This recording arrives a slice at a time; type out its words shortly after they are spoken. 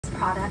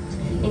product,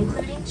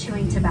 including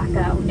chewing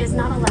tobacco, is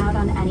not allowed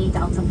on any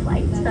Delta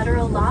flight.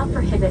 Federal law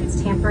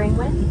prohibits tampering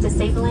with,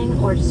 disabling,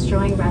 or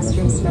destroying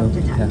restroom smoke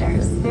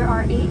detectors. There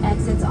are 8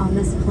 exits on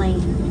this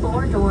plane,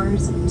 4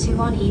 doors, 2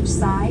 on each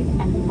side,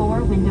 and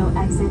 4 window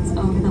exits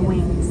over the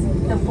wings.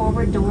 The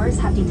forward doors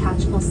have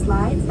detachable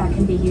slides that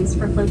can be used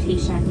for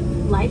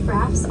flotation. Life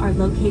rafts are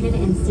located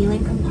in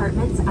ceiling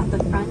compartments at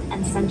the front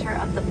and center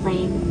of the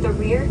plane. The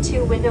rear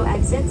 2 window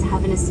exits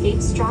have an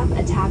escape strap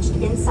attached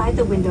inside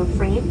the window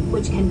frame,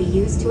 which can be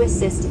used to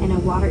assist in a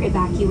water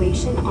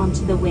evacuation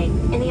onto the wing.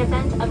 In the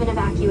event of an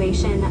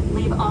evacuation,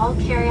 leave all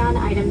carry-on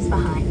items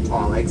behind.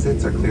 All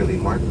exits are clearly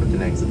marked with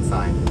an exit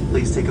sign.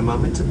 Please take a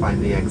moment to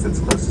find the exits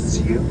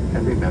closest to you,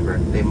 and remember,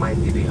 they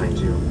might be behind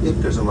you. If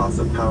there's a loss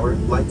of power,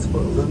 lights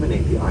will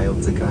illuminate the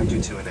aisle to guide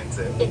you to an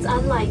exit. It's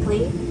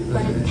unlikely,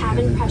 but if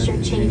cabin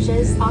pressure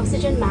changes,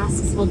 oxygen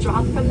masks will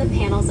drop from the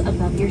panels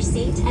above your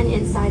seat and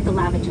inside the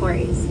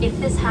lavatories. If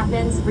this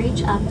happens,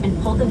 reach up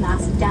and pull the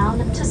mask down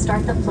to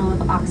start the flow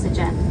of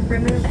oxygen.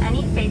 Remove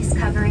any face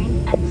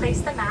covering and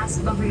place the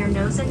mask over your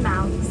nose and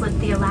mouth. Slip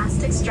the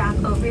elastic strap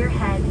over your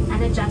head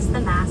and adjust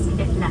the mask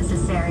if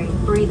necessary.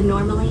 Breathe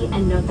normally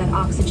and note that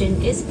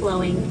oxygen is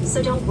flowing,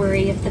 so don't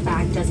worry if the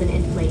bag doesn't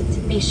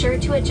inflate. Be sure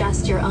to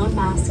adjust your own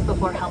mask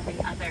before helping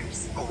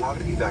others. A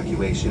water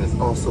evacuation is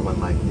also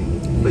unlikely,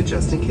 but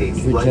just in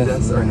case, life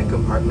vests are in a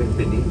compartment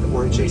beneath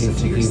or adjacent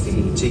to your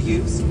seat. To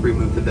use,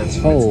 remove the vest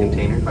from its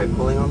container by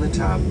pulling on the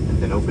tab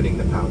and then opening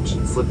the pouch.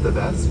 Slip the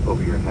vest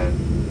over your head,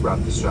 wrap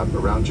the strap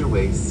around your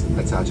waist,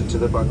 attach it to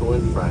the buckle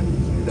in front,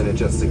 then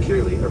adjust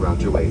securely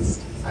around your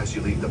waist. As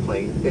you leave the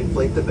plane,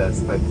 inflate the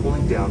vest by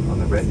pulling down on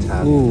the red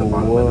tab at the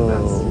bottom of the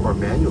vest, or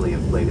manually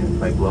inflate it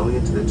by blowing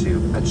into the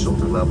tube at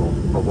shoulder level.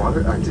 A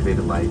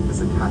water-activated light is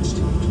attached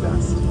to each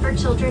vest. For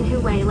children who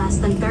weigh less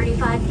than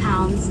 35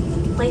 pounds,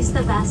 place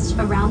the vest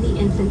around the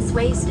infant's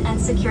waist and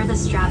secure the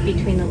strap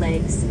between the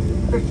legs.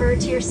 Refer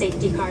to your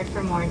safety card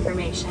for more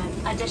information.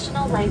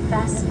 Additional life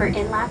vests for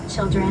in-lap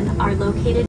children are located